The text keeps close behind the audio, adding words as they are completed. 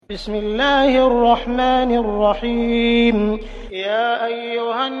بسم الله الرحمن الرحيم. يا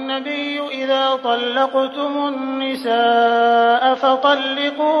أيها النبي إذا طلقتم النساء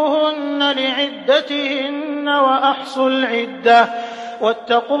فطلقوهن لعدتهن وأحصوا العدة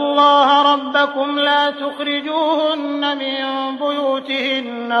واتقوا الله ربكم لا تخرجوهن من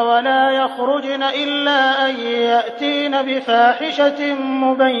بيوتهن ولا يخرجن إلا أن يأتين بفاحشة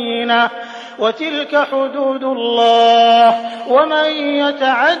مبينة وتلك حدود الله ومن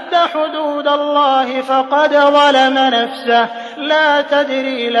يتعد حدود الله فقد ظلم نفسه لا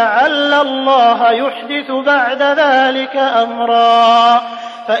تدري لعل الله يحدث بعد ذلك أمرا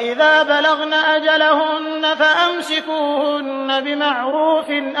فإذا بلغن أجلهن فأمسكوهن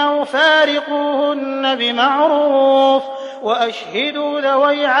بمعروف أو فارقوهن بمعروف وأشهدوا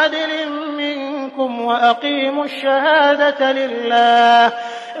ذوي عدل منكم وأقيموا الشهادة لله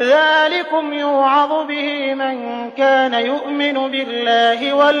ذلكم يوعظ به من كان يؤمن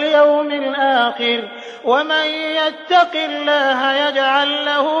بالله واليوم الآخر ومن يتق الله يجعل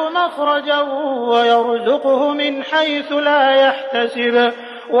له مخرجا ويرزقه من حيث لا يحتسب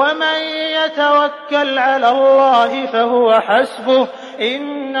ومن يتوكل على الله فهو حسبه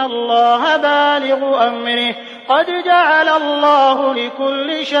إن الله بالغ أمره قد جعل الله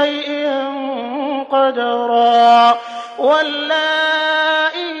لكل شيء قدرا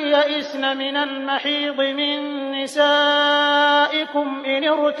واللائي يئسن من المحيض من نسائكم إن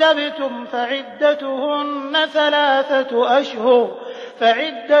ارتبتم فعدتهن 3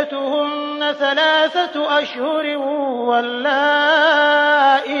 أشهر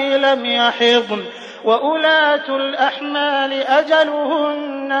واللائي لم يحضن وأولاة الأحمال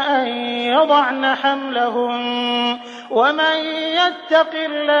أجلهن أن يضعن حملهن ومن يتق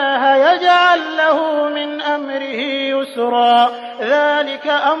الله يجعل له من أمره يسرا ذلك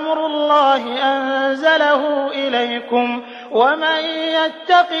أمر الله أنزله إليكم ومن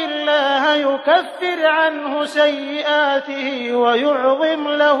يتق الله يكفر عنه سيئاته ويعظم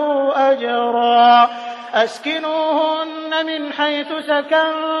له أجرا أسكنوهن من حيث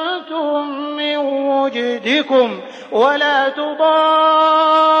سكنتم من وجدكم ولا تضاروهن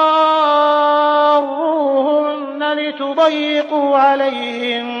لتضيقوا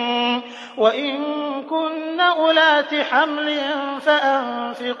عليهن وإن كن أولات حمل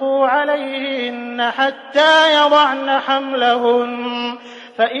فأنفقوا عليهن حتى يضعن حملهن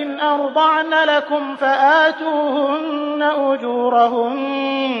فإن أرضعن لكم فآتوهن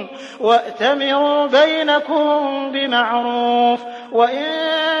أجورهن وأتمروا بينكم بمعروف وإن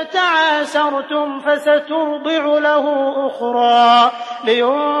تعاسرتم فسترضع له أخرى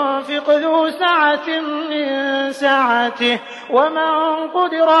لينفق ذو سعة من سعته ومن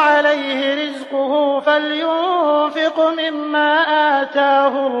قدر عليه رزقه فلينفق مما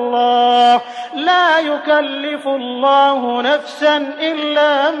آتاه الله لا يكلف الله نفسا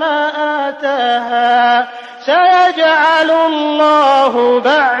إلا ما آتاها سيجعل الله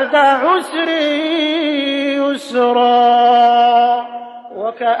بعد عسر يسرا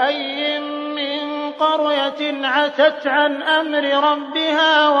وكأي من قرية عتت عن أمر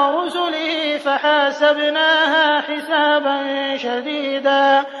ربها ورسله فحاسبناها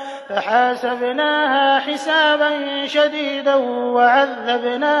حسابا شديدا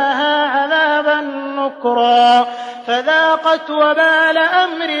وعذبناها عذابا نكرا فذاقت وبال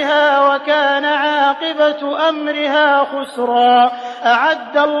أمرها وكان عاقبة أمرها خسرا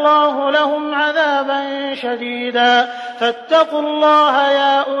أعد الله لهم عذابا شديدا فاتقوا الله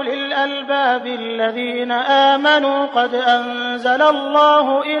يا أولي الألباب الذين آمنوا قد أنزل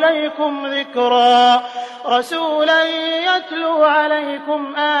الله إليكم ذكرا رسولا يتلو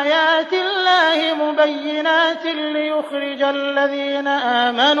عليكم آيات الله مبينات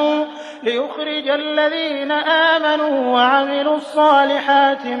ليخرج الذين آمنوا وعملوا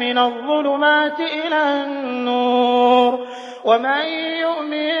الصالحات من الظلمات إلى النور ومن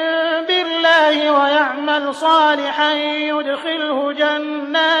يؤمن بالله ويعمل صالحا يدخله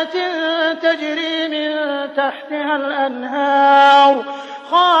جنات تجري من تحتها الأنهار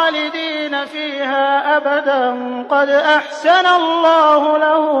خالدين فيها أبدا قد أحسن الله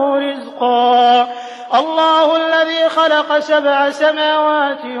له رزقا الله الذي خلق 7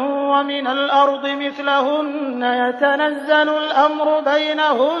 سماوات ومن الأرض مثلهن يتنزل الأمر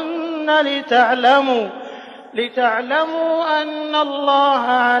بينهن لتعلموا أن الله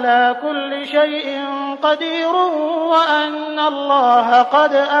على كل شيء قدير وأن الله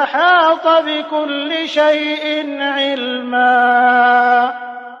قد أحاط بكل شيء علما